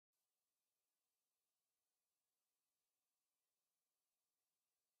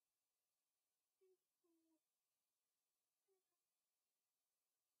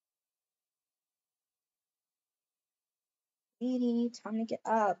Sweetie, time to get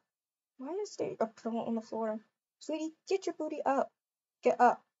up. Why is there a pillow on the floor? Sweetie, get your booty up. Get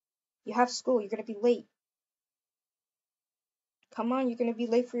up. You have school. You're gonna be late. Come on, you're gonna be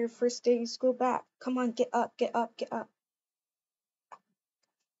late for your first day of school back. Come on, get up, get up, get up.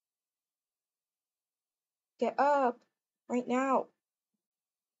 Get up. Right now.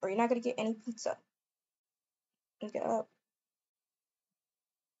 Or you're not gonna get any pizza. And get up.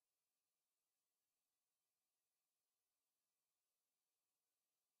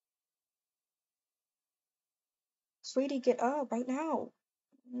 Sweetie, get up right now.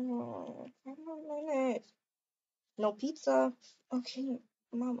 5 minutes. No pizza. Okay,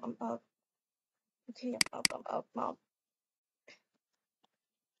 Mom, I'm up. Okay, I'm up, Mom.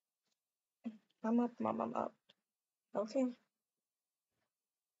 I'm up, Mom, I'm up. Okay.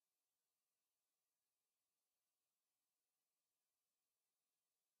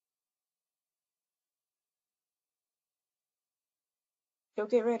 Go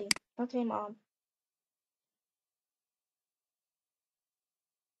get ready. Okay, Mom.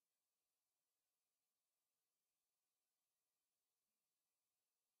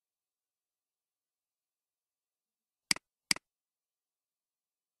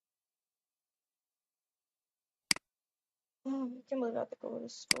 Oh, I can't believe I have to go to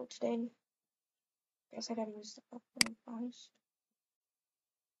school today. Guess I gotta use the bathroom first.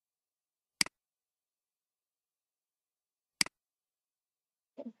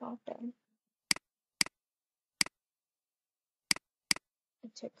 Get all done. I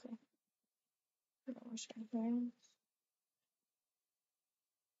take a wash my hands.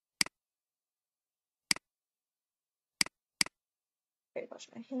 Okay, wash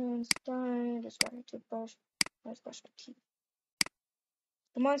my hands. Done. Just grab my toothbrush. Let's brush my teeth.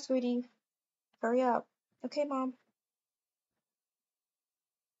 Come on, sweetie. Hurry up. Okay, Mom.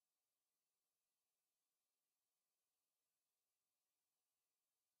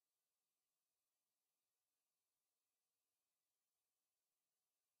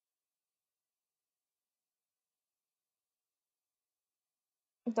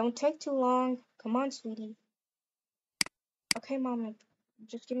 Don't take too long. Come on, sweetie. Okay, Mom.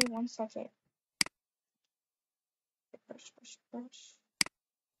 Just give me 1 second. Brush, brush, brush.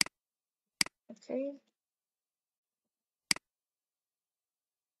 Okay.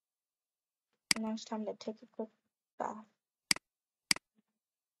 Now it's time to take a quick bath.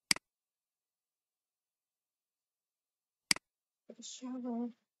 Take a shower.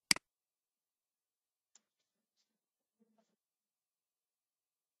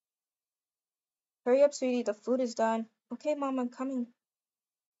 Hurry up, sweetie. The food is done. Okay, Mom, I'm coming.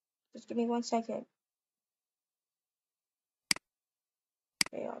 Just give me 1 second.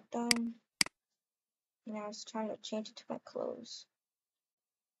 Okay, all done. Now it's time to change into my clothes.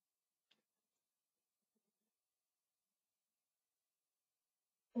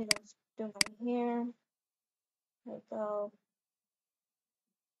 Okay, let's do my hair. There we go.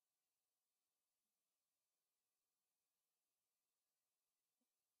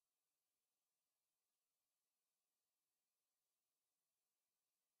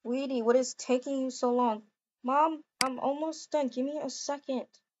 Sweetie, what is taking you so long? Mom, I'm almost done. Give me a second.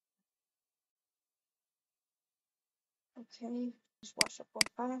 Okay, just wash up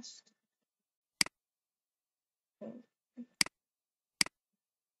real fast. Okay.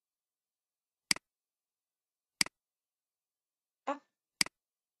 Ah,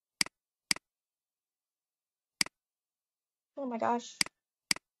 oh my gosh.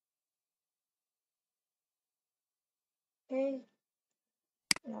 Okay,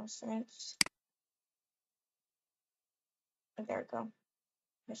 no sense. There we go.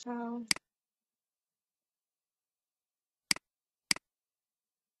 Michelle.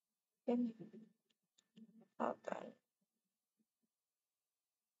 Okay, all done.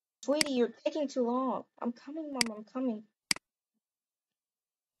 Sweetie, you're taking too long. I'm coming, Mom, I'm coming.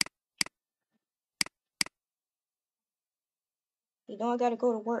 You know I gotta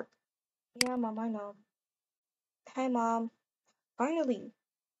go to work. Yeah, Mom, I know. Hey, Mom. Finally.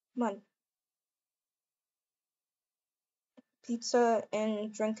 Come on. Pizza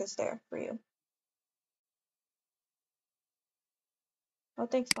and drink is there for you. Oh,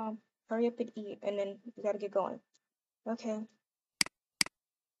 thanks, Mom. Hurry up and eat, and then we gotta get going. Okay.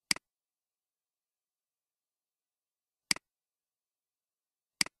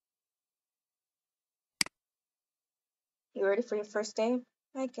 You ready for your first day?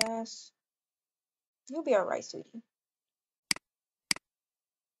 I guess. You'll be alright, sweetie.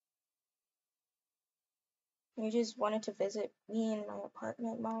 You just wanted to visit me in my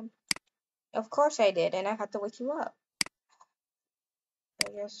apartment, Mom? Of course I did, and I had to wake you up.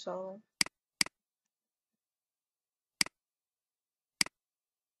 I guess so.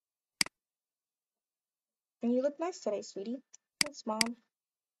 And you look nice today, sweetie. Thanks, Mom.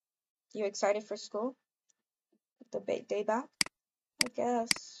 You excited for school? The day back? I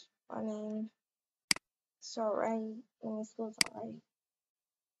guess. I mean, it's alright. I mean, school's alright.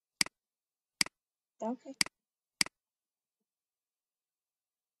 Okay.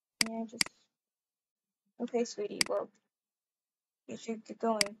 Yeah, just. Okay, sweetie. Well, you should get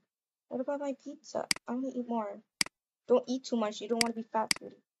going. What about my pizza? I want to eat more. Don't eat too much. You don't want to be fat,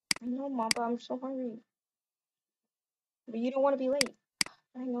 sweetie. I know, Mom, but I'm so hungry. But you don't want to be late.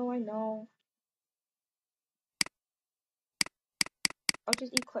 I know, I know. I'll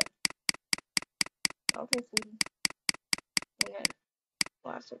just eat quick. Okay, sweetie. And then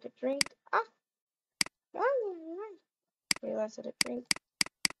last of the drink. Ah! Okay, last of the drink.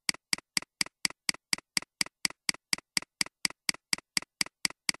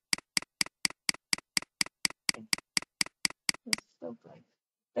 It's so good.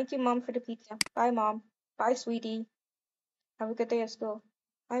 Thank you, Mom, for the pizza. Bye, Mom. Bye, sweetie. Have a good day at school.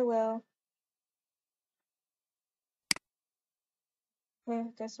 I will. Okay, I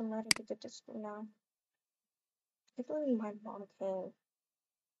guess I'm ready to get to school now. I believe my mom came.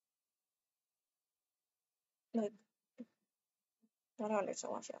 Like, I don't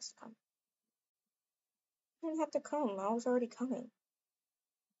understand why she has to come. I didn't have to come. I was already coming.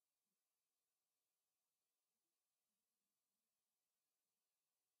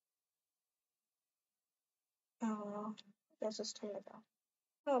 I don't know. I guess it's time to go.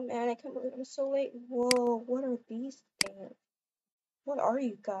 Oh man, I can't believe I'm so late. Whoa, what are these things? What are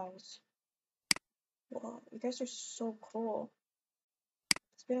you guys? Whoa, you guys are so cool.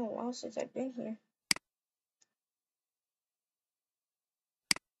 It's been a while since I've been here.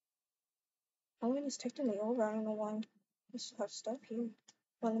 Halloween is technically over. I don't know why. We still have stuff here.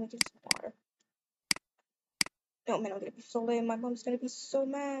 Well, let me get some water. Oh man, I'm gonna be so late. My mom's gonna be so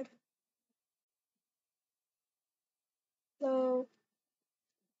mad. Hello.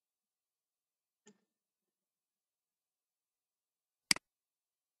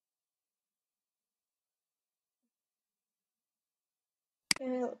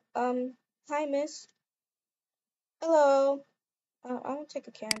 Hi, miss. Hello. I want to take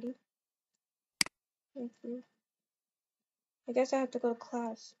a candy. Thank you. I guess I have to go to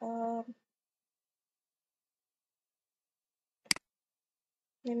class. Let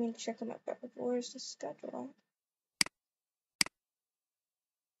me check on my paper. Where's the schedule?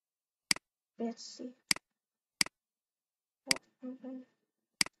 Let's see. Mhm.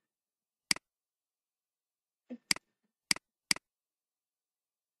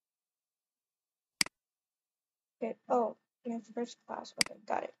 Okay. Oh, my first class. Okay,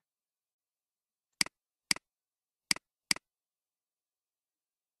 got it.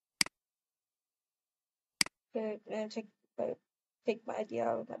 Okay, and take my ID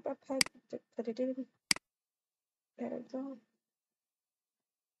out of my backpack. Put it in. There we go.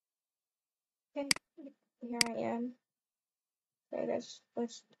 Okay, here I am. Okay,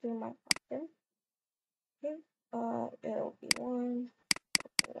 let's do my pocket. Okay. It'll be one.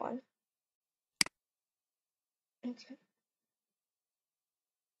 Okay.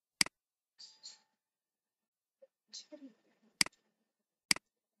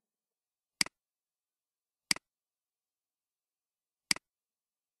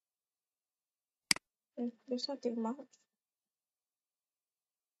 There's nothing much.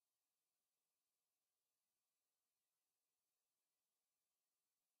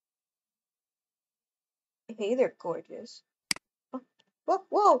 Hey there, gorgeous. Oh,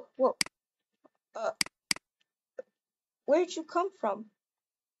 whoa. Uh, where'd you come from?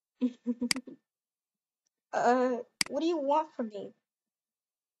 uh, what do you want from me?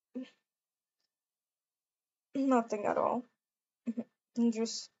 Nothing at all. I'm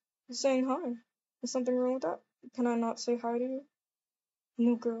just saying hi. Is something wrong with that? Can I not say hi to you?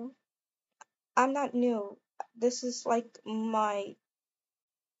 New girl. I'm not new. This is like my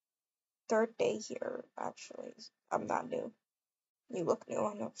third day here, actually. I'm not new. You look new.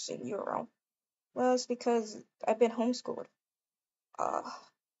 I've never seen you around. Well, it's because I've been homeschooled. Uh,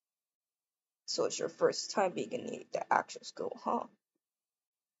 so it's your first time being in the actual school, huh?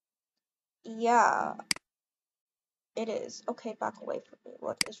 Yeah, it is. Okay, back away from me.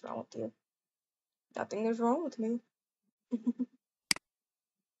 What is wrong with you? Nothing is wrong with me. Are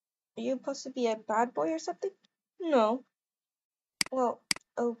you supposed to be a bad boy or something? No. Well,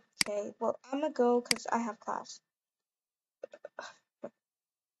 okay. Well, I'm gonna go because I have class.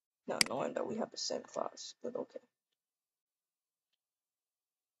 No, knowing that we have the same class, but okay.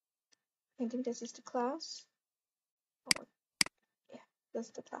 I think this is the class. Oh, yeah, this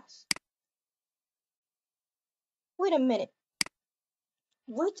is the class. Wait a minute.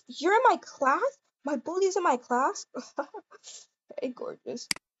 What? You're in my class? My bully's in my class? Hey, gorgeous.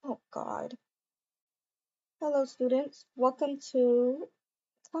 Oh, God. Hello, students. Welcome to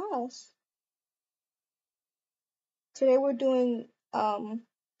class. Today we're doing,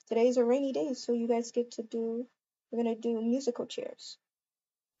 today's a rainy day, so you guys get to do, we're gonna do musical chairs.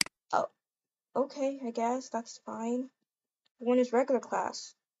 Oh, okay, I guess that's fine. When is regular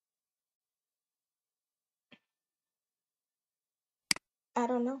class? I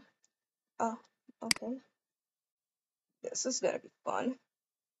don't know. Oh, okay. This is gonna be fun.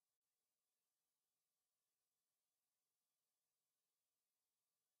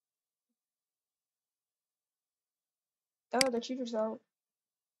 Oh, the teacher's out.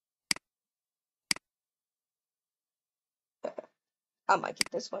 I might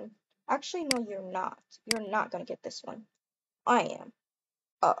get this one. Actually, no, you're not. You're not gonna get this one. I am.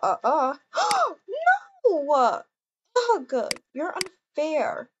 No! Ugh, you're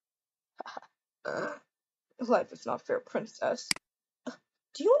unfair. Ugh, life is not fair, princess.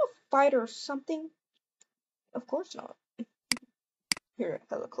 Do you want to fight or something? Of course not. You're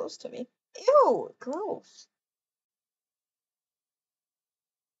hella close to me. Ew, gross.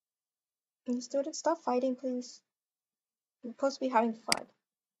 Can you students stop fighting, please? We're supposed to be having fun.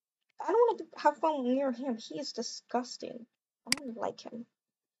 I don't want to have fun near him. He is disgusting. I don't like him.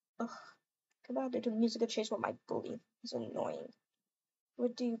 Ugh. Come out to do musical chase with my bully. He's annoying.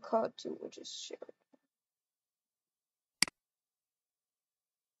 What do you call it to which is shared?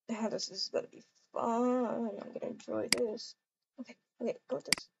 Yeah, this is gonna be fun. I'm gonna enjoy this. Okay, okay, go with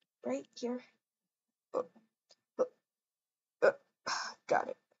this. Right here. Uh, uh, uh, got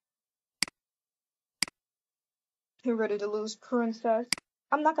it. You ready to lose, princess?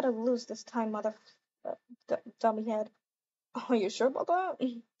 I'm not gonna lose this time, mother dummy head. Are you sure about that?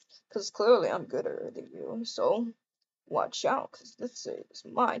 Because clearly I'm gooder than you, so watch out, because this is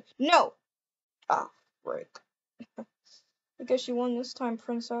mine. No! Ah, frick. I guess you won this time,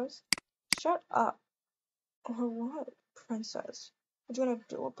 princess. Shut up. Or what, princess? What do you want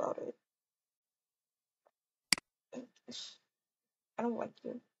to do about it? I don't like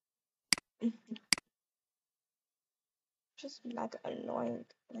you. Just like annoying,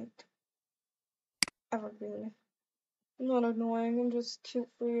 like evergreen. I'm not annoying, I'm just cute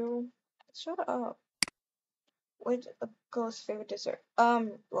for you. Shut up. What's a girl's favorite dessert?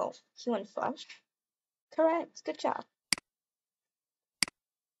 Well, human flesh. Correct. Good job.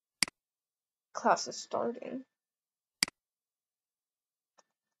 Class is starting.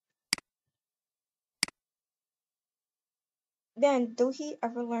 Then, do he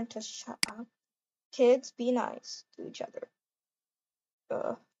ever learn to shut up? Kids, be nice to each other.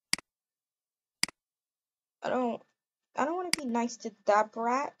 Uh, I don't, I don't want to be nice to that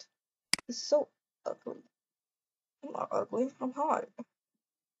brat. He's so ugly. I'm not ugly. I'm hot.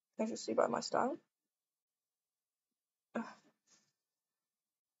 Can't you see by my style? Ugh.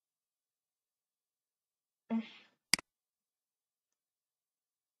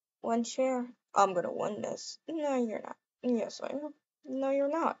 One chair. I'm gonna win this. No, you're not. Yes, I am. No, you're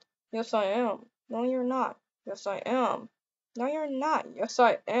not. Yes, I am. No, you're not. Yes, I am. No, you're not. Yes,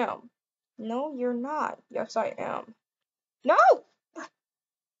 I am. No, you're not. Yes, I am. No!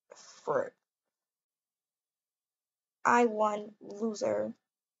 Frick. I won, loser.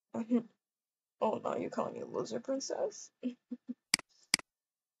 Oh no, you're calling me a loser, princess? I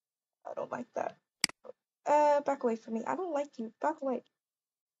don't like that. Back away from me. I don't like you. Back away.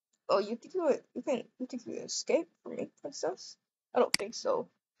 Oh, you think you can escape from me, princess? I don't think so.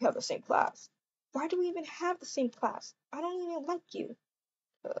 We have the same class. Why do we even have the same class? I don't even like you.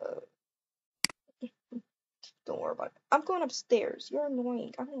 Uh, don't worry about it. I'm going upstairs. You're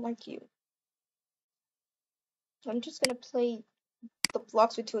annoying. I don't like you. I'm just gonna play the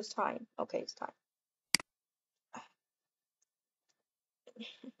blocks until it's time. Okay, it's time.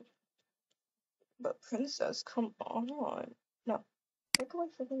 But princess, come on. No, back away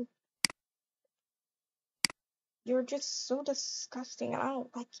from me. You're just so disgusting, and I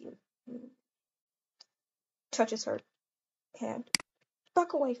don't like you. Mm. Touches her hand.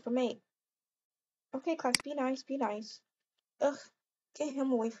 Back away from me. Okay, class, be nice, be nice. Ugh, get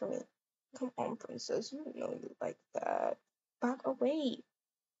him away from me. Come on, princess, you know you like that. Back away.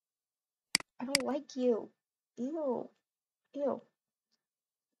 I don't like you. Ew, ew.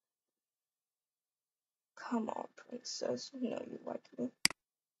 Come on, princess, you know you like me.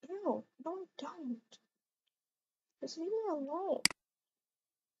 Ew, no, I don't. Just leave me alone.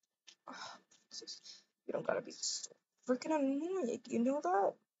 Ugh, princess, you don't gotta be so freaking annoying, you know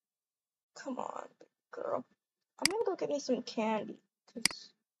that? Come on, girl. I'm gonna go get me some candy,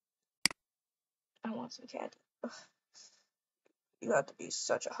 because I want some candy. Ugh, you have to be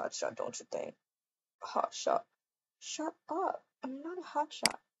such a hotshot, don't you think? Hot shot. Shut up. I'm not a hot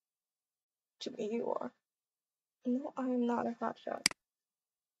shot. To me, you are. No, I am not a hot shot.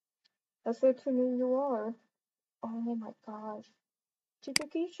 I said to me, you are. Oh my gosh. Teacher,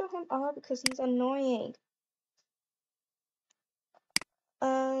 can you shut him up because he's annoying?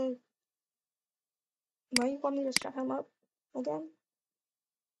 Uh, why you want me to shut him up again?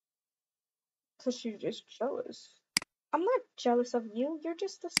 Because you're just jealous. I'm not jealous of you. You're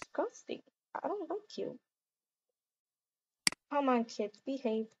just disgusting. I don't like you. Come on, kids,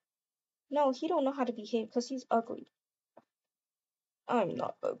 behave. No, he don't know how to behave because he's ugly. I'm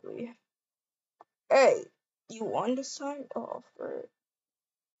not ugly. Hey, you won this time? Oh, for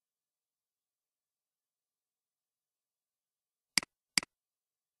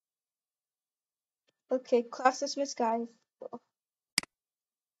okay, class dismissed, guys.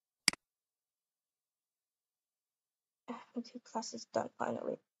 Okay, class is done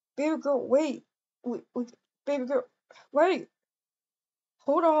finally. Baby girl, wait. Wait, baby girl, wait.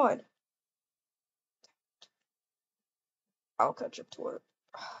 Hold on. I'll catch up to her.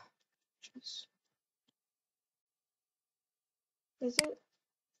 Jeez. Is it?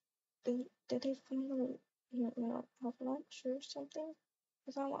 Did they finally, have lunch or something?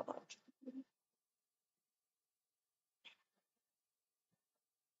 Because I want lunch.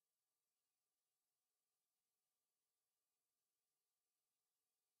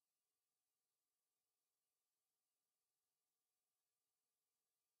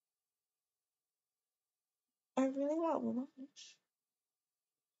 I really want lunch.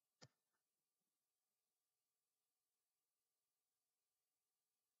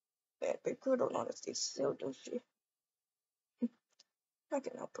 Man, big girl don't know how to stay still, does she? I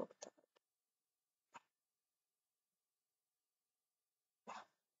can help her with that.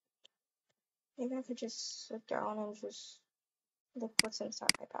 Maybe I could just sit down and just look what's inside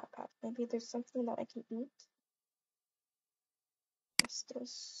my backpack. Maybe there's something that I can eat. What's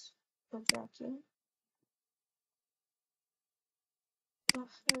this? A vacuum. Ugh,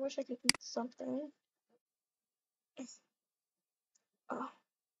 I wish I could eat something. Oh,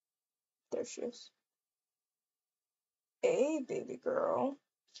 there she is. Hey, baby girl.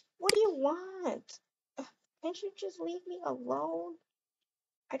 What do you want? Ugh, can't you just leave me alone?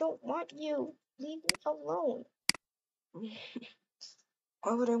 I don't want you. Leave me alone.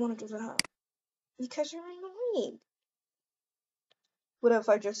 Why would I want to do that? Because you're annoying. What if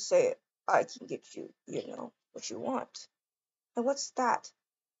I just say I can get you, what you want? And what's that?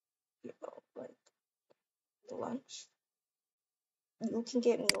 Like lunch? You can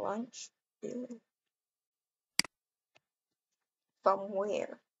get me lunch. Yeah. From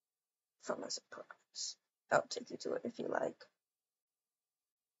where? From a surprise. I'll take you to it if you like.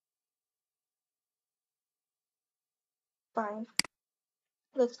 Fine.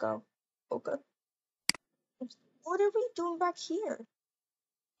 Let's go. Okay. What are we doing back here?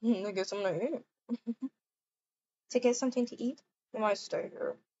 I guess I'm not here. To get something to eat? We might stay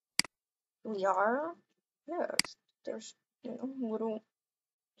here. We are? Yes. There's, little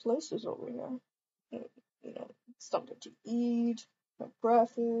places over here. Mm, something to eat,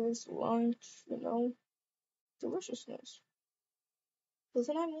 breakfast, lunch, deliciousness.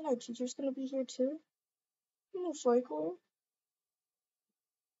 Doesn't that mean our teacher's gonna be here too? Most likely.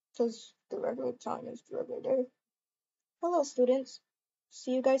 Because the regular time is the regular day. Hello, students.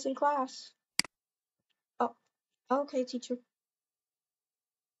 See you guys in class. Oh, okay, teacher.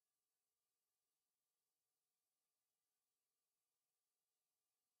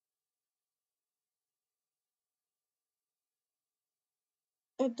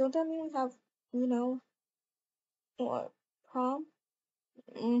 Don't that mean we have, you know, what, prom?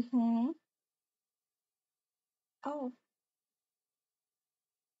 Mm-hmm. Oh,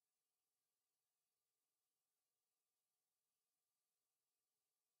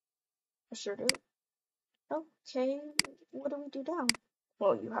 I sure do. Okay, what do we do now?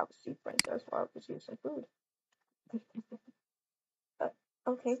 Well, you have a seat, princess, so I'll get you some food. Uh,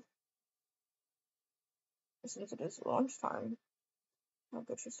 okay, since it is lunchtime, I'll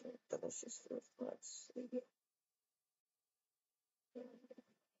get you some delicious food. Let's see.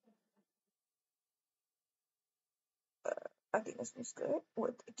 I think this one's good.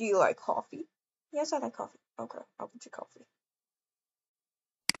 What, do you like coffee? Yes, I like coffee. Okay, I'll get you coffee.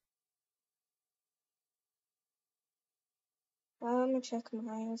 Let me check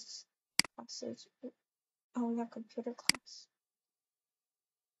my classes. Oh, we have computer class.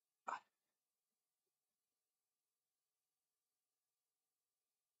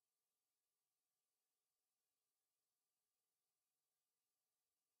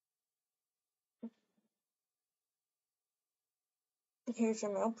 Here's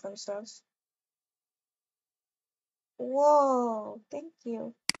your mail, princess. Whoa, thank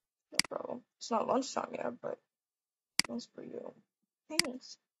you. No problem. It's not lunchtime yet, but that's for you.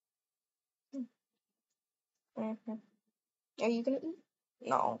 Thanks. Mm-hmm. Are you gonna eat?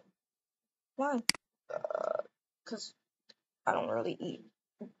 No. Why? Cause I don't really eat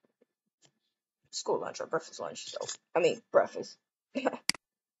school lunch or breakfast lunch, so I mean breakfast.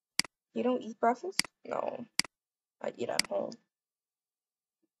 You don't eat breakfast? No, I eat at home.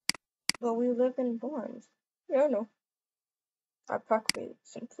 But we live in dorms. Yeah, no. I pack me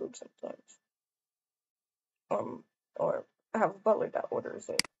some food sometimes. Or I have a butler that orders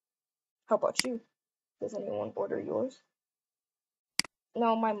it. How about you? Does anyone order yours?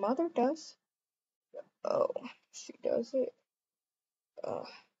 No, my mother does. Oh, she does it. Uh,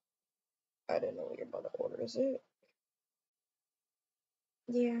 I didn't know your mother orders it.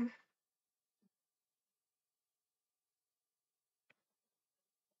 Yeah,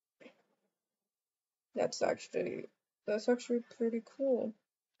 that's actually that's actually pretty cool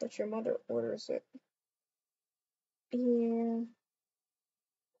that your mother orders it. Yeah,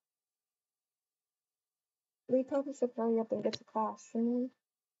 we probably should hurry up and get to class.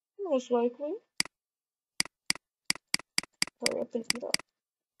 Most likely, hurry up and eat up.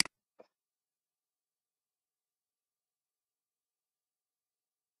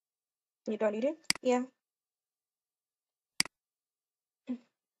 You don't eat it? Yeah.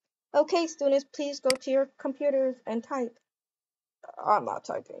 Okay, students, please go to your computers and type. I'm not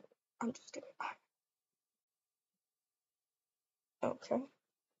typing. I'm just kidding. Okay.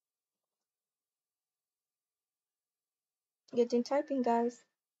 Get in typing, guys.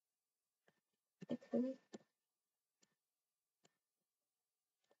 Okay.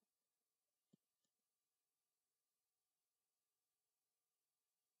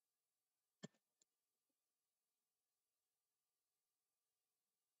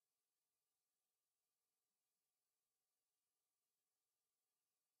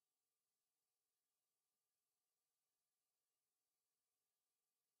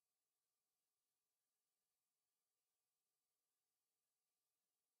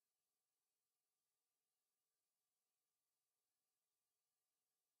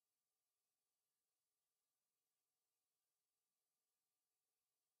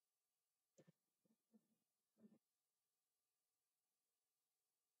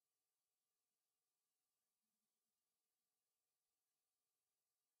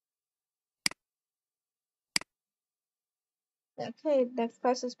 Okay, next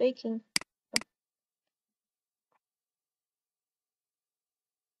class is baking.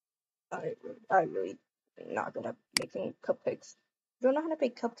 I I really not good at making cupcakes. You don't know how to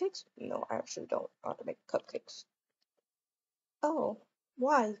make cupcakes? No, I actually don't know how to make cupcakes. Oh,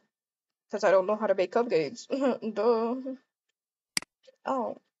 why? Because I don't know how to make cupcakes. Duh.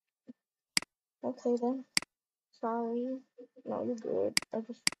 Oh, okay then. Sorry. No, you're good.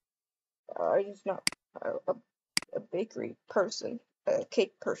 I just not a bakery person, a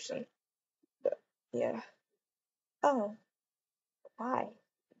cake person. But, yeah. Oh, why?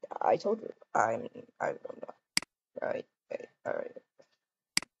 I told you. I don't know. Right. Right. All right.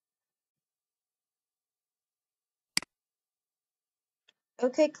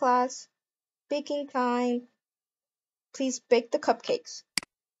 Okay, class. Baking time. Please bake the cupcakes.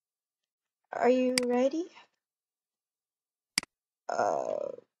 Are you ready?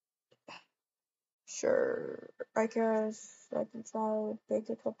 Uh, sure. I guess I can try bake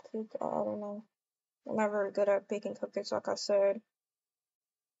a cupcake. I don't know. I'm not very good at baking cupcakes, like I said.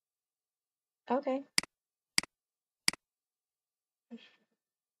 Okay.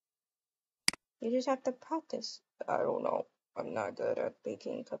 You just have to practice. I don't know. I'm not good at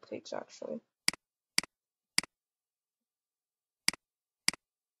baking cupcakes, actually.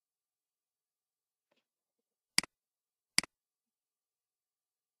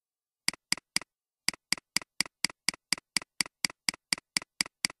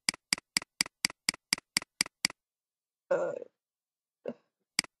 Uh,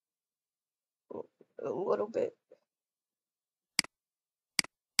 a little bit.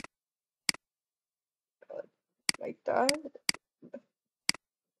 Uh, like that.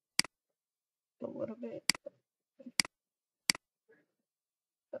 A little bit.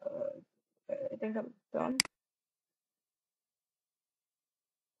 Uh, I think I'm done.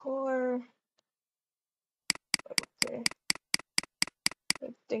 Or, okay. I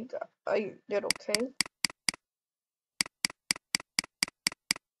think I did okay.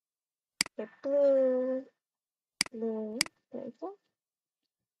 The blue, blue, purple,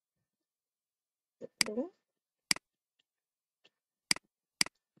 blue,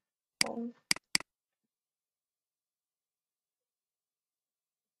 um,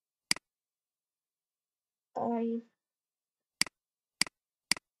 I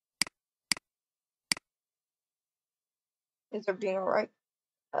Is everything alright?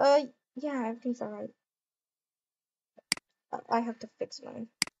 Yeah, everything's alright. I have to fix mine.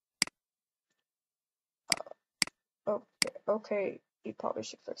 Okay, okay, you probably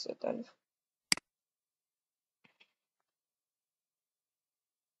should fix it then.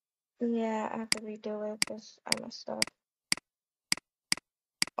 Yeah, I have to redo it because I messed up.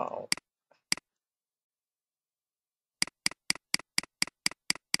 Oh,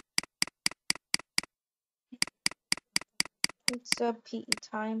 it's a PE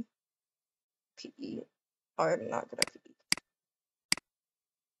time. PE. I'm not good at PE.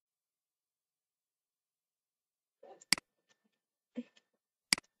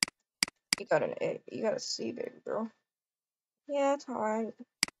 You got an A. You got a C, baby girl. Yeah, it's alright.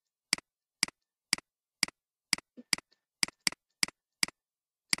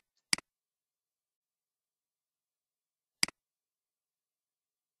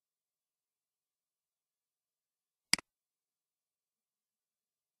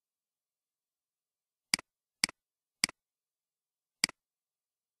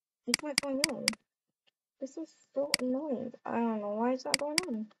 It's not going on. This is so annoying. I don't know why it's not going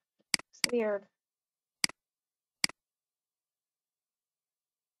on. It's weird.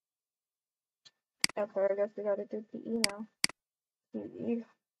 Okay, I guess we gotta do PE now. PE.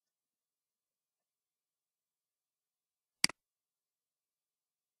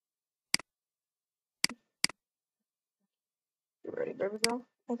 You ready, baby girl?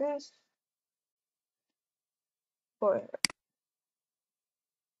 I guess. But,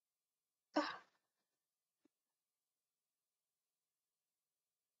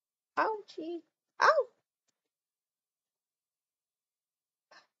 ouchie. Ow!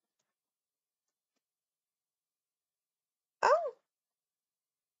 Ow!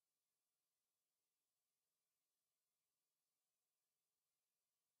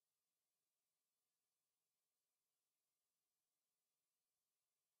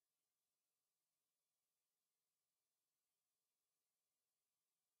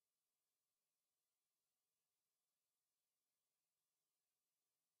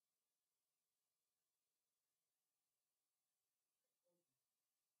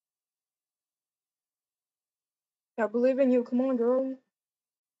 I believe in you. Come on, girl.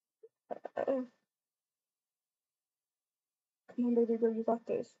 Come on, baby girl. You got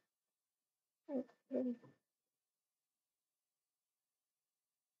this. Okay.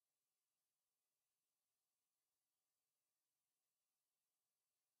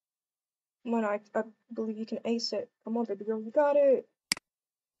 Come on, I believe you can ace it. Come on, baby girl. You got it.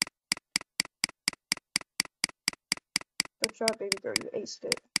 Good job, baby girl. You aced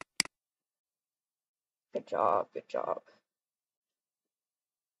it. Good job. Good job.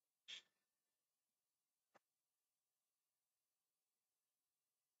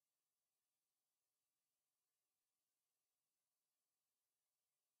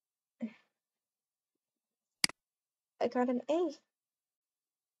 I got an A.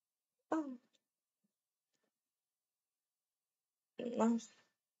 Oh, nice.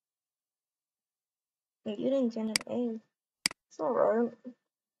 You didn't get an A. It's alright.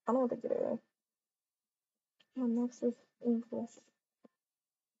 I don't think it is. My next is English.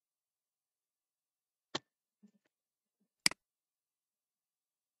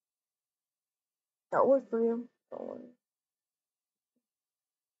 That was for you. Don't worry.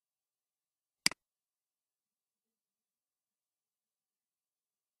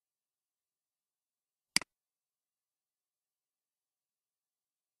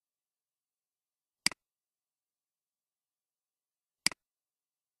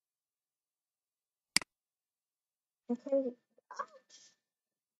 Okay.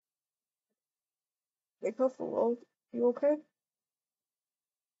 Hey, Puffalo. You okay?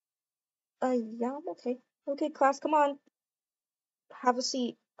 Yeah, I'm okay. Okay, class, come on. Have a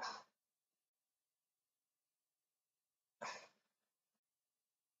seat.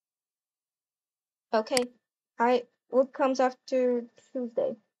 Okay. Alright. What comes after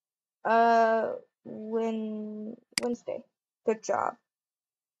Tuesday? Uh, Wednesday. Good job.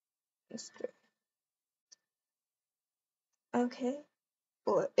 Mister. Okay.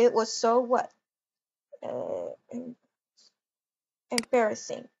 Well, it was so what?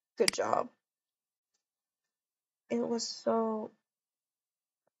 Embarrassing. Good job. It was so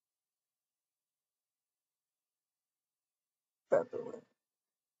February.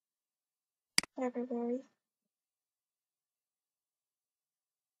 February.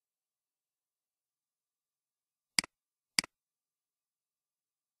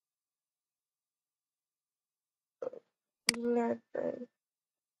 February.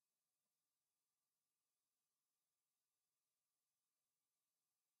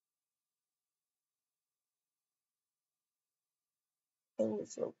 It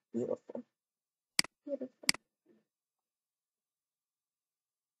was so beautiful. Beautiful.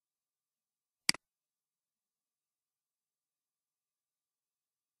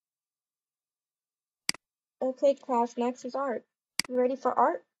 Okay, class, next is art. You ready for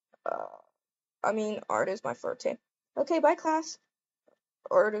art? Uh, I mean, art is my forte. Okay, bye, class.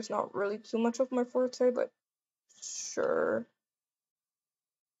 Art is not really too much of my forte, but sure.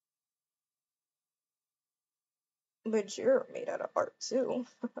 But you're made out of art, too.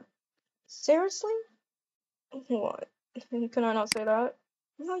 Seriously? What? Can I not say that?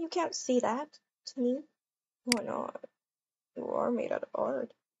 No, you can't say that to me. Why not? You are made out of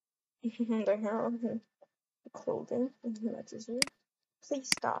art. The hair, the clothing matches you. Please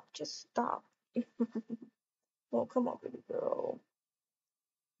stop. Just stop. Oh, come on, baby girl.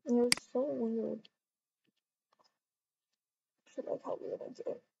 You're so weird. Should like how weird I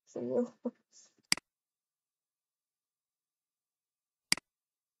get for you.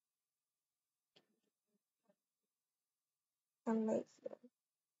 I'm late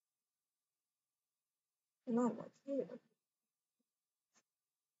for not much here.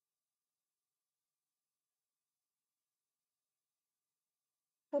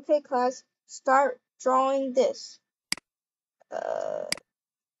 Okay, class, start drawing this. Uh,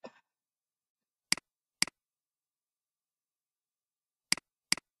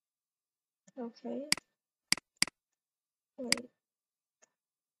 okay. Wait.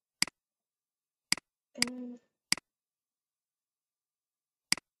 And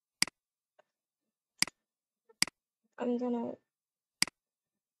I'm gonna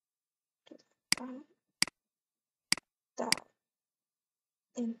do that, that,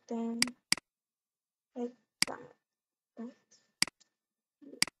 and then like that, that.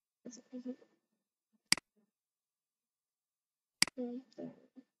 And then, boom, boom,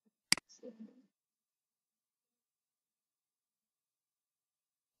 boom,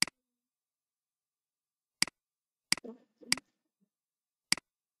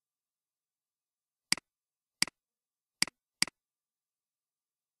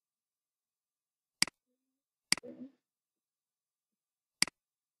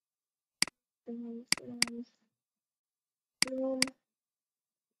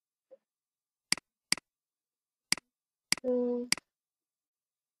 boom, boom,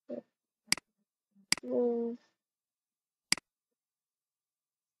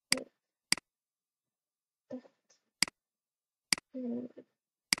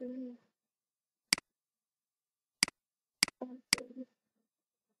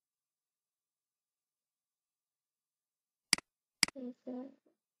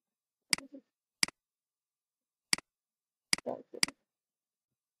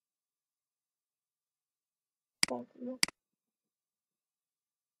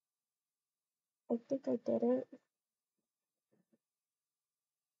 I think I did it.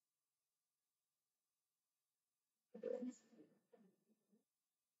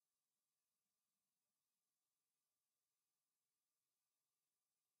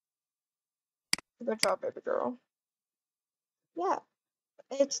 Good job, baby girl. Yeah,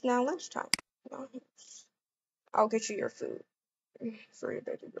 it's now lunchtime. No, I'll get you your food for your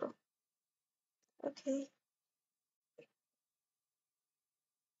baby girl. Okay.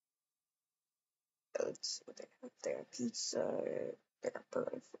 Let's see what they have. They have pizza. They have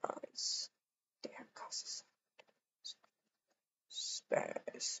burger fries. They have casa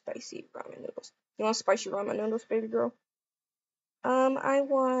spicy ramen noodles. You want spicy ramen noodles, baby girl? I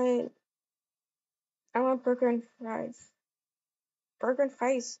want burger and fries. Burger and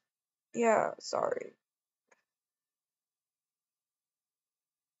fries. Yeah, sorry.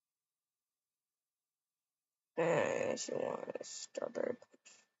 She wants strawberry.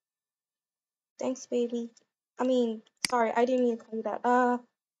 Thanks, baby. I mean, sorry, I didn't mean to call you that.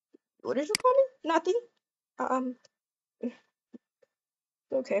 What did you call me? Nothing. Um,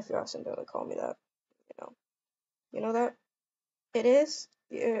 okay if you accidentally call me that. You know, you know that it is.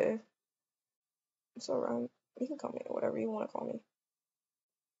 Yeah, it's alright. You can call me whatever you want to call me.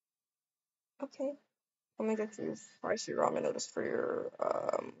 Okay. Let me get you spicy ramen noodles for your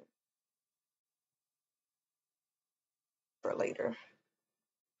for later.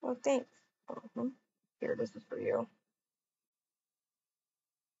 Well, thanks. Here, this is for you.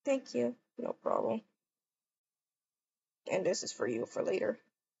 Thank you. No problem. And this is for you for later.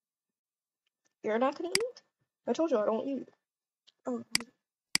 You're not gonna eat? I told you I don't eat. Oh,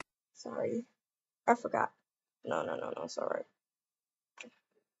 sorry. I forgot. No, no, no, no. It's alright.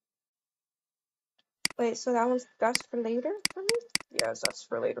 Wait, so that's for later for me? Yes, that's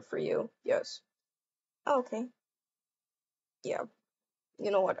for later for you. Yes. Oh, okay. Yeah. You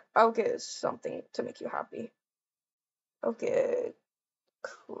know what? I'll get something to make you happy. I'll get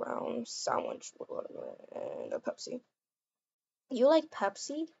Crown sandwich and a Pepsi. You like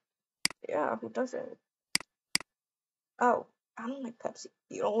Pepsi? Yeah, who doesn't? Oh, I don't like Pepsi.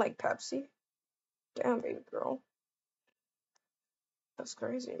 You don't like Pepsi? Damn, baby girl. That's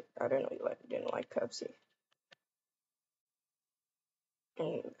crazy. I didn't know you didn't like Pepsi.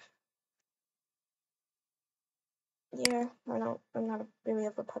 Mm, yeah, I don't. I'm not really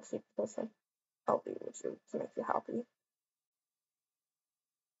of a Pepsi person. I'll be with you to make you happy.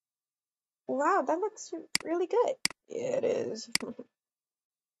 Wow, that looks really good. Yeah, it is.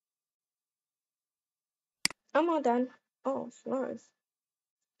 I'm all done. Oh, it's nice.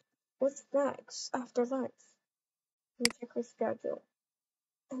 What's next after lunch? Let me check the schedule.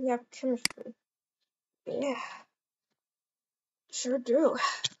 We have chemistry. Yeah, sure do.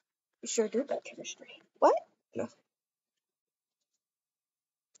 Sure do got chemistry. What? No,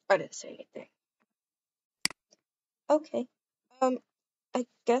 I didn't say anything. Okay. Um, I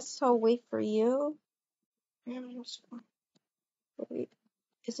guess I'll wait for you. Wait,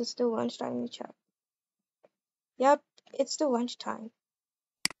 is it still lunchtime? Let me check. Yep, it's still lunchtime.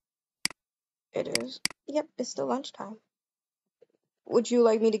 It is. Yep, it's still lunchtime. Would you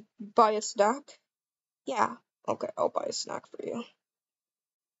like me to buy a snack? Yeah. Okay, I'll buy a snack for you.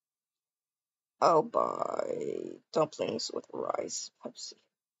 I'll buy dumplings with rice, Pepsi.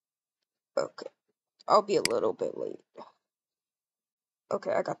 Okay, I'll be a little bit late.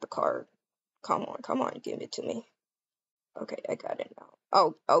 Okay, I got the card. Come on, give it to me. Okay, I got it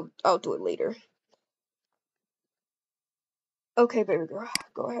now. I'll do it later. Okay, baby girl,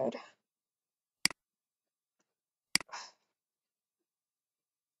 go ahead.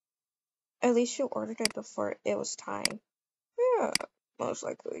 At least you ordered it before it was time. Yeah, most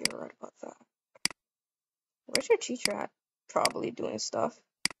likely you're right about that. Where's your teacher at? Probably doing stuff.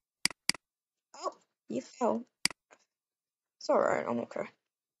 Oh, you fell. It's alright, I'm okay.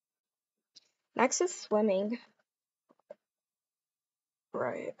 Next is swimming.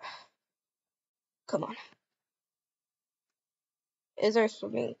 Right. Come on. Is there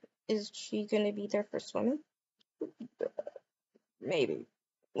swimming? Is she gonna be there for swimming? Maybe.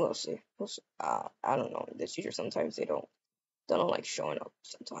 We'll see. We'll see. I don't know. The teacher sometimes they don't like showing up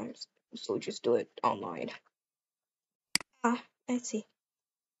sometimes. So we just do it online. Ah, I see.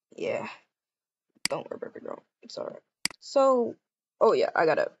 Yeah. Don't worry, baby girl. It's alright. So, oh yeah, I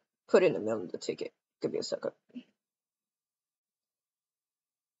gotta put in the mail the ticket. Give me a second.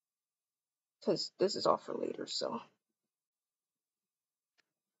 Because this is all for later, so.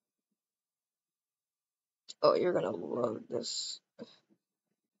 Oh, you're gonna love this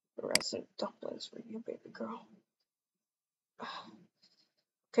resin dumplings for you, baby girl.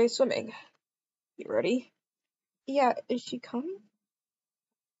 Okay, swimming. You ready? Yeah, is she coming?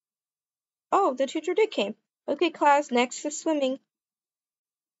 Oh, the teacher did came. Okay, class, next is swimming.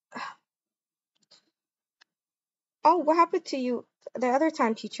 Oh, what happened to you the other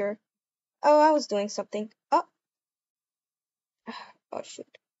time, teacher? Oh, I was doing something. Oh, oh shoot.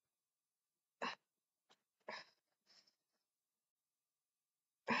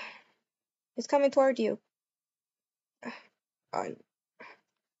 It's coming toward you. I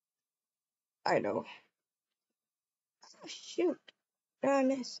I know. Oh, shoot. I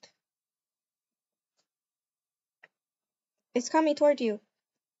missed. It's coming toward you.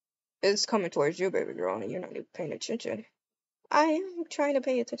 It's coming towards you, baby girl, and you're not even paying attention. I am trying to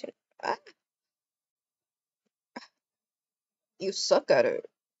pay attention. Ah, you suck at it.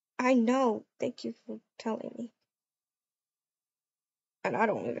 I know. Thank you for telling me. And I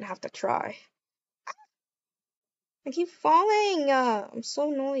don't even have to try. I keep falling. I'm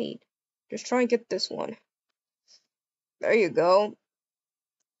so annoyed. Just try and get this one. There you go.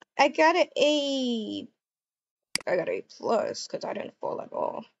 I got an A. I got A plus because I didn't fall at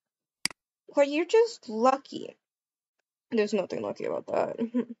all. Well, you're just lucky. There's nothing lucky about that.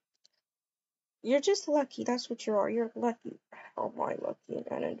 You're just lucky. That's what you are. You're lucky. How am I lucky?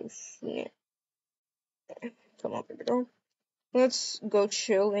 I didn't do shit. Come on, baby girl. Let's go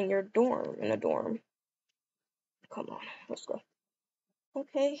chill in your dorm. In a dorm. Come on. Let's go.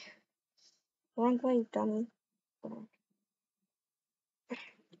 Okay. Wrong way, dummy.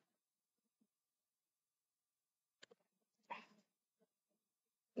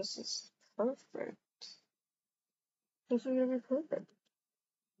 This is perfect. This is gonna be perfect.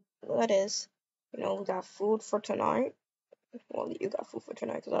 That is. You know, we got food for tonight. Well, you got food for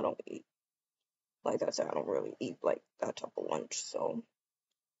tonight because I don't eat. Like I said, I don't really eat like that type of lunch. So,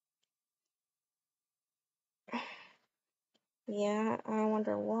 yeah, I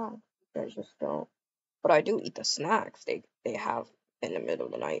wonder why. I just don't. But I do eat the snacks they have in the middle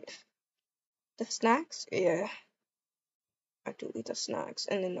of the night. The snacks? Yeah. I do eat the snacks.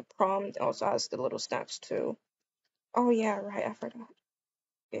 And then the prom also has the little snacks too. Oh yeah, right, I forgot.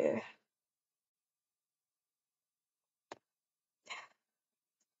 Yeah.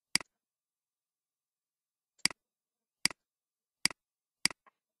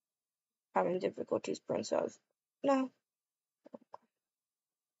 Having difficulties, princess. No.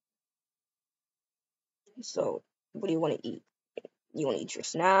 So, what do you want to eat? You want to eat your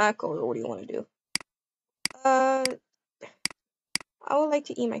snack, or what do you want to do? Uh, I would like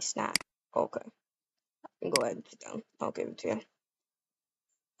to eat my snack. Okay. Go ahead and sit down. I'll give it to you.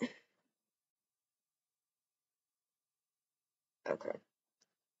 Okay.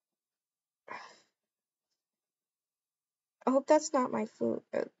 I hope that's not my food.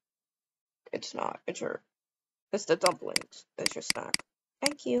 It's not. It's the dumplings. It's your snack.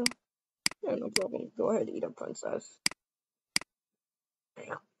 Thank you. Yeah, no problem. Go ahead, eat a princess.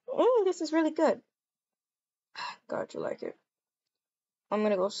 Yeah. This is really good. Glad you like it. I'm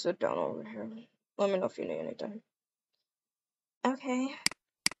gonna go sit down over here. Let me know if you need anything. Okay.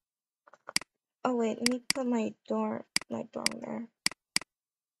 Oh wait, let me put my dorm there.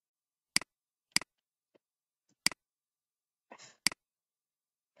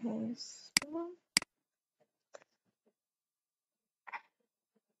 Yes.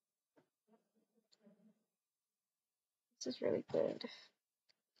 This is really good.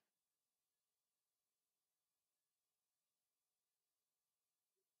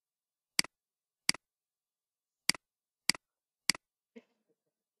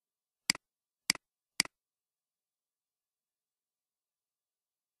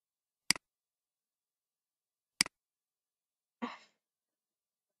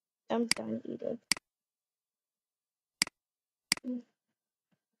 I'm done eating.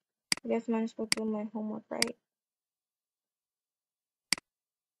 I guess I'm supposed to do my homework, right?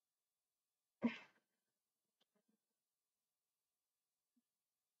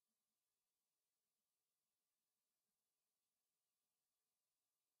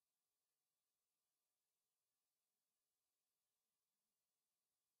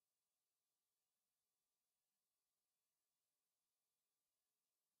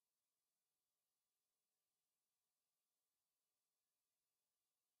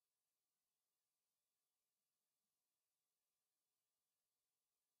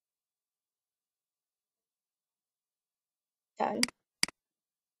 Dad.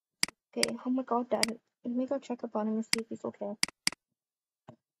 Okay, homework all done. Let me go check up on him and see if he's okay.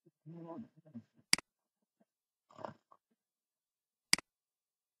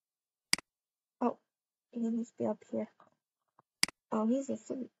 Oh, he needs to be up here. Oh, he's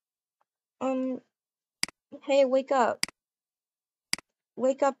asleep. Um, hey, wake up.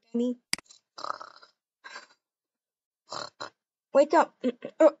 Wake up, Demi. Wake up.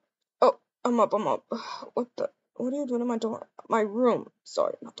 Oh, oh, I'm up. What are you doing in my dorm? My room.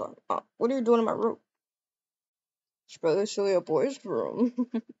 Sorry, not dorm. What are you doing in my room? Especially a boy's room.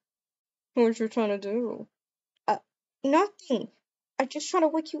 What you trying to do? Uh, Nothing. I just trying to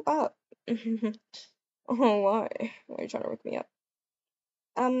wake you up. Oh, why? Why are you trying to wake me up?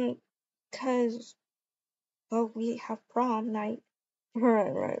 Um, cause, well, we have prom night.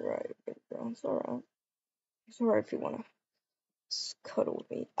 Right. Big girl, it's alright. It's alright if you wanna cuddle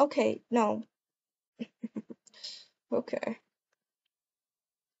with me. Okay, no. Okay,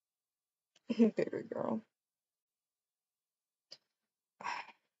 baby girl.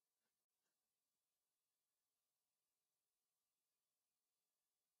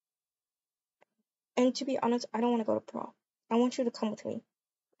 And to be honest, I don't want to go to prom. I want you to come with me.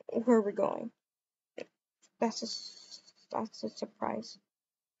 Where are we going? That's that's a surprise.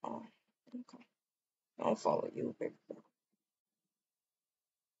 Oh, okay. I'll follow you, baby girl.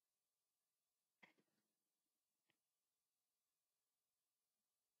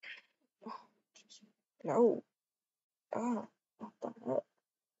 Oh, jeez. No. Ah, what the heck?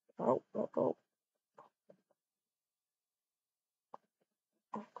 Oh, go.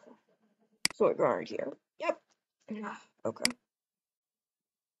 Okay. So we're going here. Yep. Okay.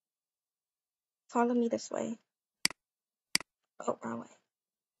 Follow me this way. Oh, wrong way.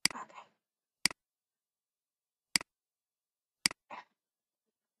 Okay.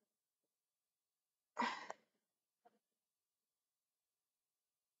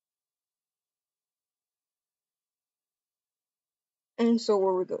 And so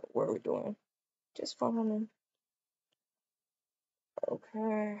where we go? Where are we doing? Just follow me.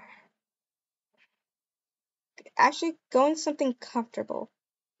 Okay. Actually, go in something comfortable.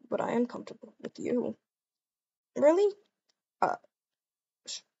 But I am comfortable with you. Really? Uh.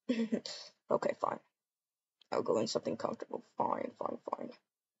 Okay, fine. I'll go in something comfortable. Fine.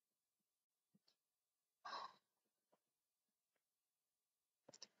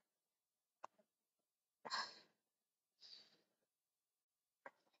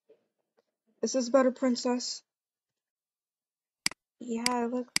 Is this better, princess? Yeah,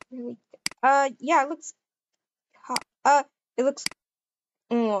 it looks really. Yeah, it looks hot. It looks.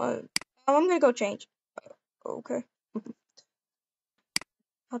 I'm gonna go change. Okay.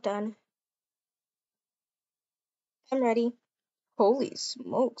 All done. I'm ready. Holy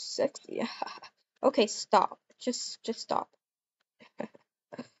smokes, sexy. Okay, stop. Just stop.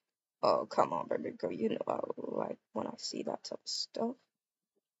 Oh, come on, baby girl. You know I like when I see that type of stuff.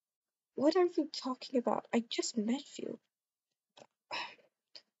 What are you talking about? I just met you.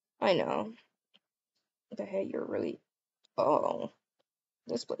 I know. The hey, you're really. Oh,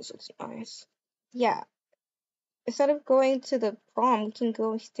 this place looks nice. Yeah. Instead of going to the prom, we can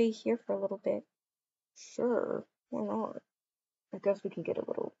go and stay here for a little bit. Sure. Why not? I guess we can get a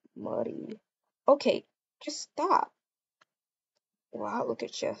little muddy. Okay, just stop. Wow, look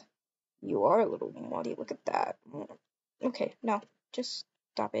at you. You are a little muddy. Look at that. Okay, no, just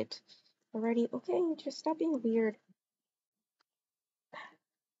stop it. Already, okay, just stop being weird.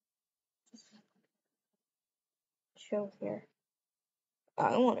 Just chill here.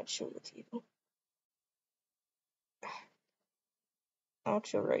 I want to chill with you. I'll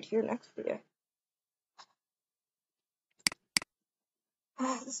chill right here next to you.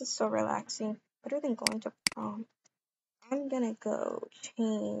 This is so relaxing. Better than going to prom. I'm gonna go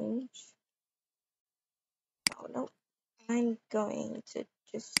change. Oh, no. I'm going to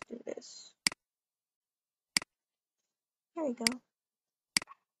just do this. There we go.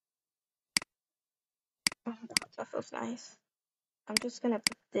 Oh, that feels nice. I'm just gonna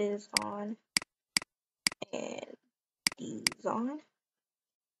put this on and these on.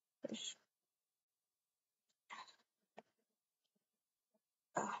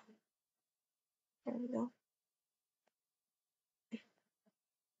 Oh, there we go.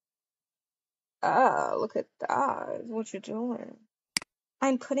 Ah, look at that. What you doing?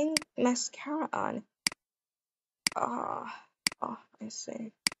 I'm putting mascara on. Ah, oh, I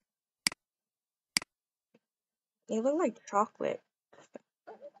see. You look like chocolate.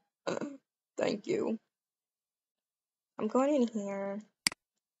 Thank you. I'm going in here.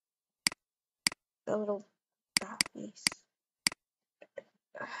 The little face.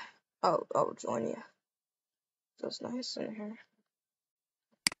 I'll join you. Feels nice in here.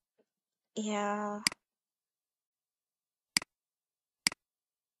 Yeah,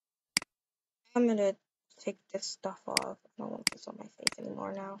 I'm gonna take this stuff off. I don't want this on my face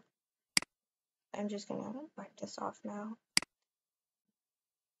anymore now. I'm just gonna wipe this off now.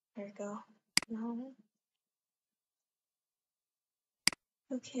 There we go. No.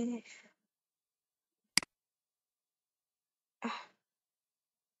 Okay.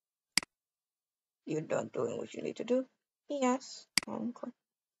 You're done doing what you need to do? Yes. Okay.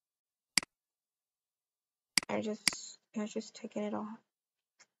 I just taking it off.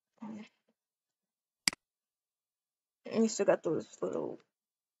 Um, You still got those little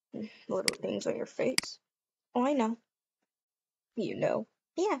things on your face. Oh, I know. You know.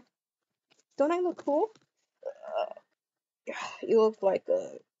 Yeah. Don't I look cool? Uh, you look like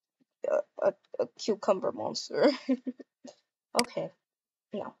a cucumber monster. Okay.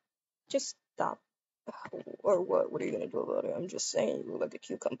 No. Just stop. Or what? What are you gonna do about it? I'm just saying you look like a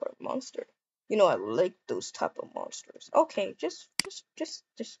cucumber monster. You know I like those type of monsters. Okay, just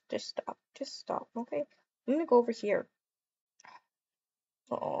stop. Just stop, okay? I'm gonna go over here.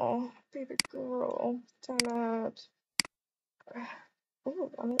 Oh, baby girl. Damn it.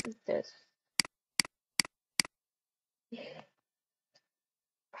 Oh, I'm gonna eat this. You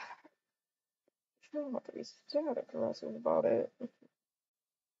don't have to be sad aggressive about it.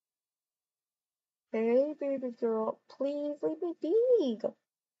 Hey, baby girl, please leave me be.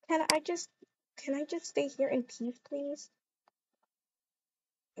 Can I just, can I just stay here in peace, please?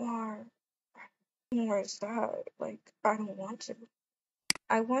 Or, or is that, like, I don't want to.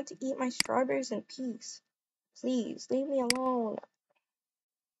 I want to eat my strawberries in peace. Please, leave me alone.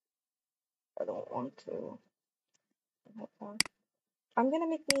 I don't want to. I'm gonna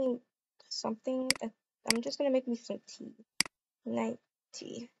make me something. I'm just gonna make me some tea. Night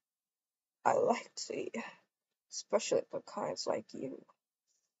tea. I like tea, especially for kinds like you.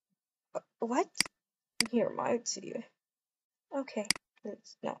 What? Here, my tea. Okay,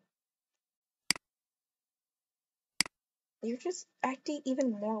 please, no. You're just acting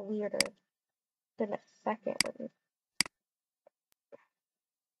even more weirder than a second one.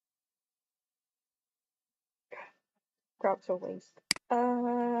 Grabs her waist.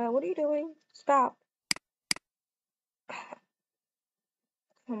 What are you doing? Stop.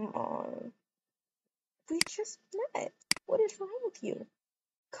 Come on. We just met. What is wrong with you?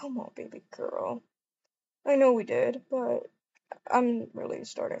 Come on, baby girl. I know we did, but I'm really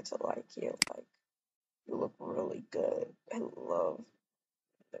starting to like you. Like, you look really good. I love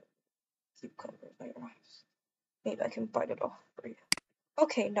the cucumbers on your eyes. Maybe I can bite it off for you.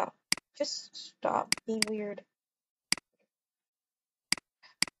 Okay, no. Just stop being weird.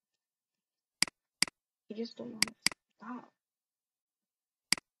 You just don't want to stop.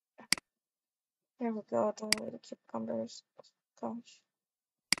 There we go. Don't worry, the cucumbers. Gosh.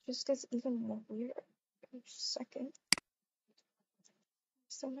 Just gets even more weird each second.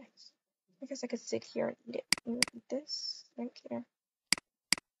 So nice. I guess I could sit here and eat it. Eat this. Right here.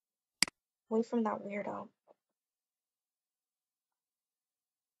 Away from that weirdo.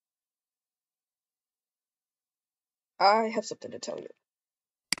 I have something to tell you.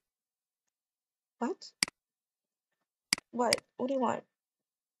 What? What? What do you want?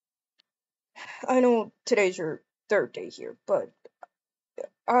 I know today's your third day here, but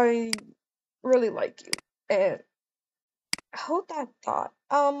I really like you. And hold that thought.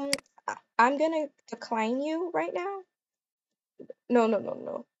 I'm gonna decline you right now. No, no, no,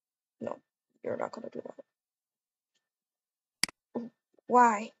 no, no. You're not gonna do that.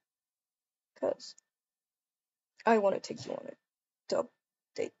 Why? Because I want to take you on a double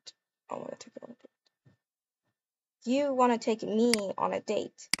date. I want to take you on a date. You want to take me on a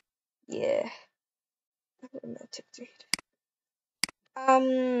date? Yeah, a romantic date.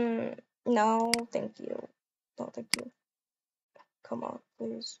 No, thank you. No, thank you. Come on,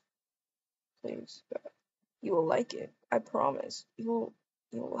 please, please. You will like it. I promise. You'll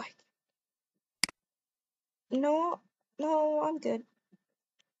like it. No, no, I'm good.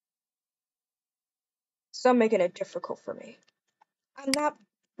 Stop making it difficult for me. I'm not.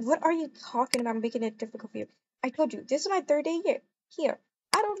 What are you talking about? Making it difficult for you? I told you this is my third day here. Here,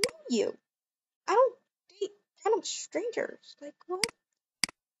 I don't know you. I don't date random strangers. Like what?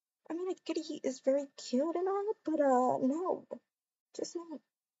 I mean, I get he is very cute and all, but no, just no.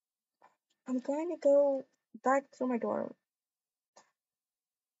 I'm going to go back to my dorm.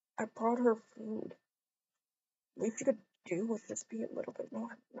 I brought her food. Least you could do was just be a little bit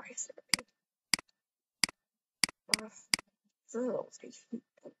more nicer. Ugh, girls, I hate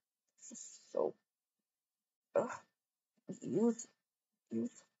them. It's just so ugh, use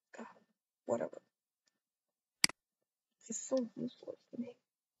use God, whatever. It's just so useless to me.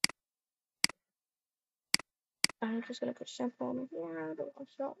 I'm just gonna put shampoo on my hair to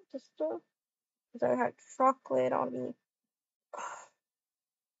wash out the stuff. Because I had chocolate on me.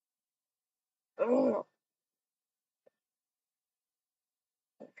 Ugh.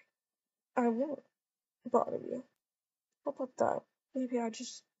 I won't bother you. How about that? Maybe I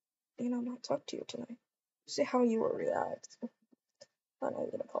just, not talk to you tonight. See how you will react. I know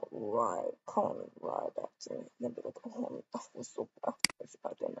you're gonna call me right back to me. You're gonna be like, oh, I was so bad. I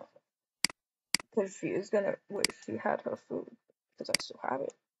didn't know. Because she is gonna wish she had her food. Because I still have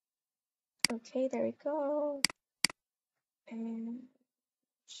it. Okay, there we go. And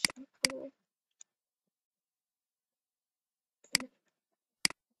shampoo.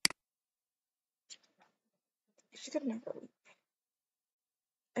 She could never leave.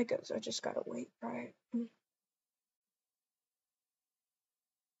 I guess I just gotta wait, right?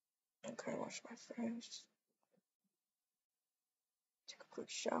 Okay, wash my face. Take a quick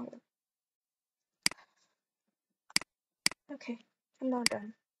shower. Okay, I'm not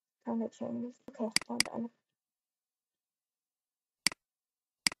done. Time to change. Okay, I'm done.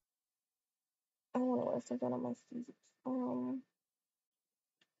 I wanna wear something on my feet.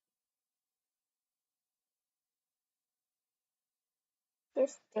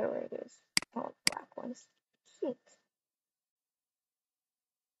 There it is. Oh, black ones. Cute.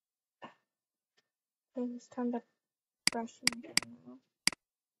 Okay, it's time to brush my hair now.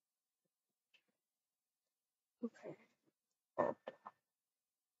 Okay. Oh,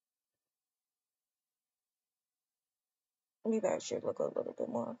 maybe I should look a little bit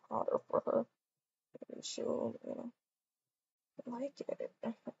more hotter for her. Maybe she'll, like it.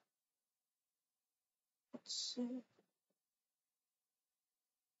 Let's see.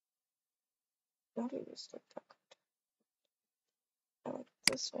 Not even stick that good. I like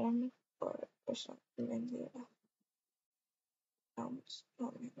this one, but it's not mainly enough. It's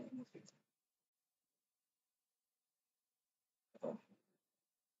not mainly enough. Uh,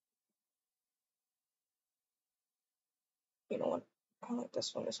 you know what? I like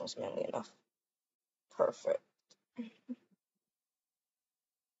this one. This one's mainly enough. Perfect.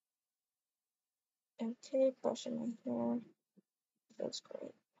 Okay, brushing my hair. Feels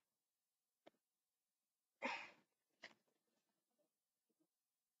great.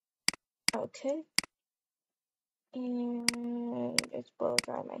 Okay. And just blow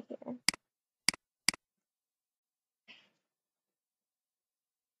dry my hair.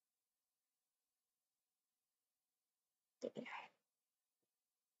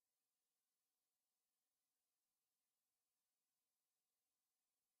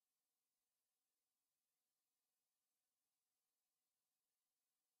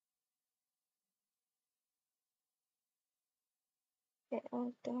 Yeah,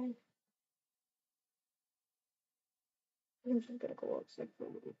 I'm done. I'm just gonna go outside for a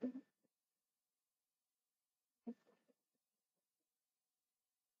little bit.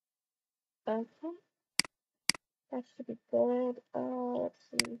 Okay, that should be good. Let's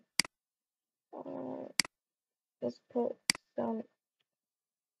see. Uh, let's put some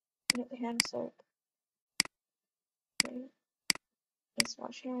hand soap. Okay, let's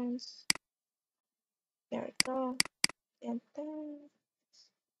wash hands. There we go. And then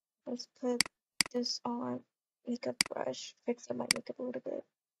let's put this on makeup brush. Fix up my makeup a little bit.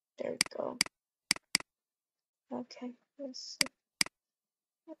 There we go. Okay, let's see.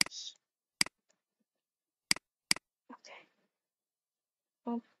 Oops. Okay,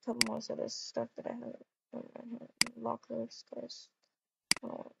 I'll put most of this stuff that I have in my lockers because I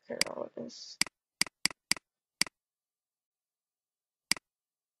don't want to carry all of this.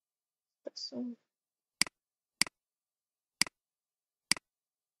 Put some.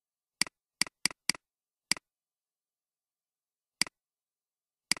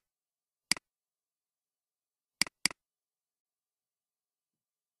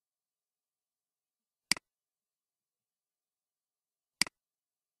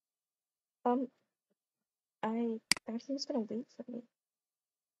 Um, I thought he was gonna wait for me.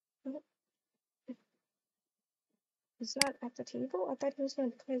 Oh, he's not at the table? I thought he was gonna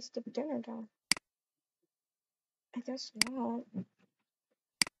place the dinner down. I guess not.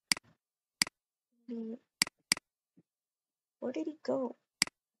 He, where did he go?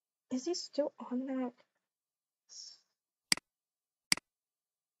 Is he still on that?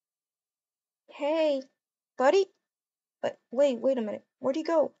 Hey, buddy? Wait a minute. Where'd he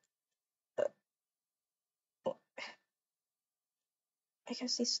go? Uh, oh, I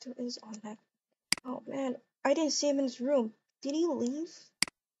guess he still is on that. Oh man, I didn't see him in his room. Did he leave?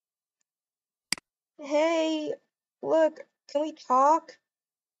 Hey, look, can we talk?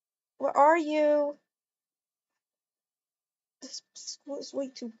 Where are you? This school is way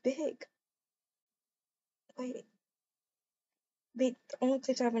too big. Wait, the only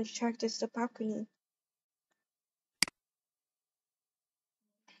place I haven't checked is the balcony.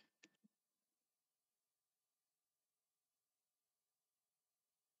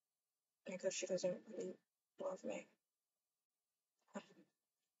 I guess she doesn't really love me.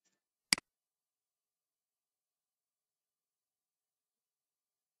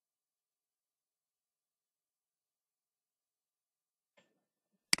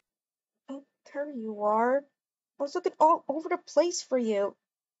 Oh, there you are. I was looking all over the place for you.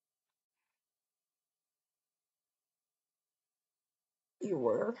 You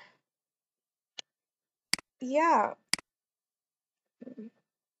were? Yeah.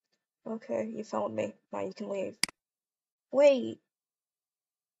 Okay, you found me. Now you can leave. Wait,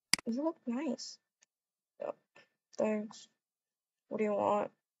 you look nice. Oh, thanks. What do you want?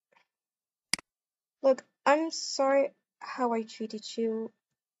 Look, I'm sorry how I treated you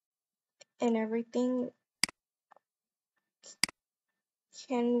and everything.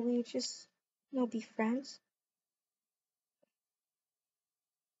 Can we just, be friends?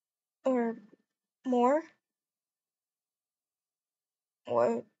 Or more?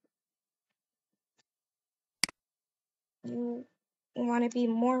 What? You want to be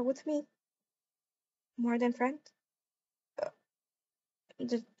more with me? More than friends? Uh,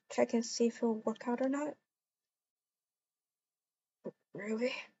 Just check and see if it'll work out or not?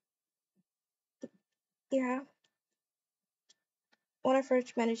 Really? Yeah. When I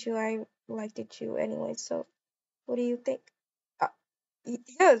first met you, I liked it you anyway, so what do you think? Uh,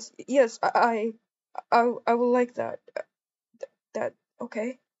 yes, I will like that. That,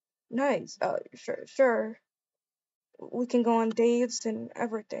 okay. Nice. Sure. We can go on dates and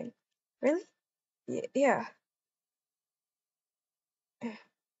everything. Really? Yeah. Eh,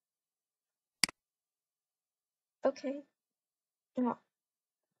 okay. Yeah,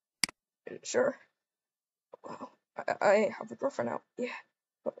 sure. Wow. I have a girlfriend now. Yeah.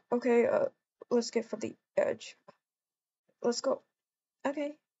 Okay, let's get from the edge. Let's go.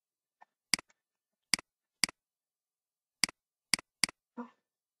 Okay. Oh,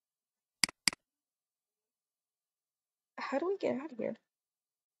 how do we get out of here?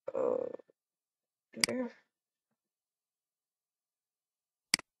 Uh, there.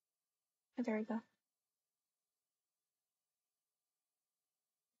 There we go.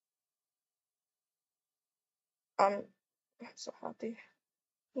 I'm so happy.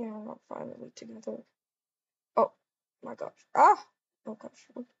 Yeah, we're finally together. Oh, My gosh. Ah! Oh gosh.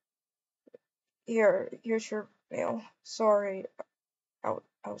 Here's your mail. Sorry,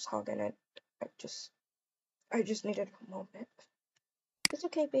 I was hogging it. I just, I just needed a moment. It's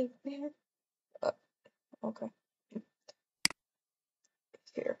okay, babe. Uh, okay.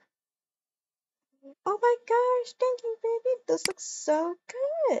 Here. Oh my gosh, thank you, baby. This looks so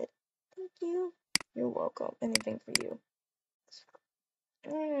good. Thank you. You're welcome. Anything for you.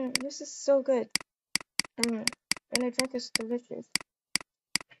 This is so good. And the drink is delicious.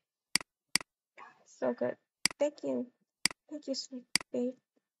 So good. Thank you. Thank you, sweet babe.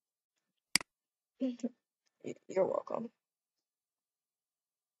 You're welcome.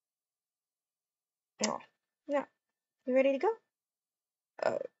 Oh, yeah. You ready to go?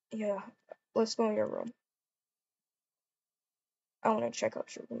 Uh, yeah. Let's go in your room. I want to check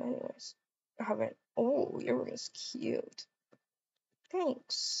out your room anyways. I haven't. Oh, your room is cute.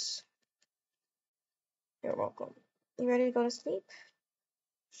 Thanks. You're welcome. You ready to go to sleep?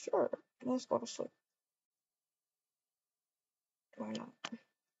 Sure. Let's go to sleep. Why not?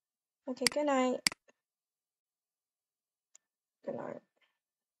 Okay, good night. Good night.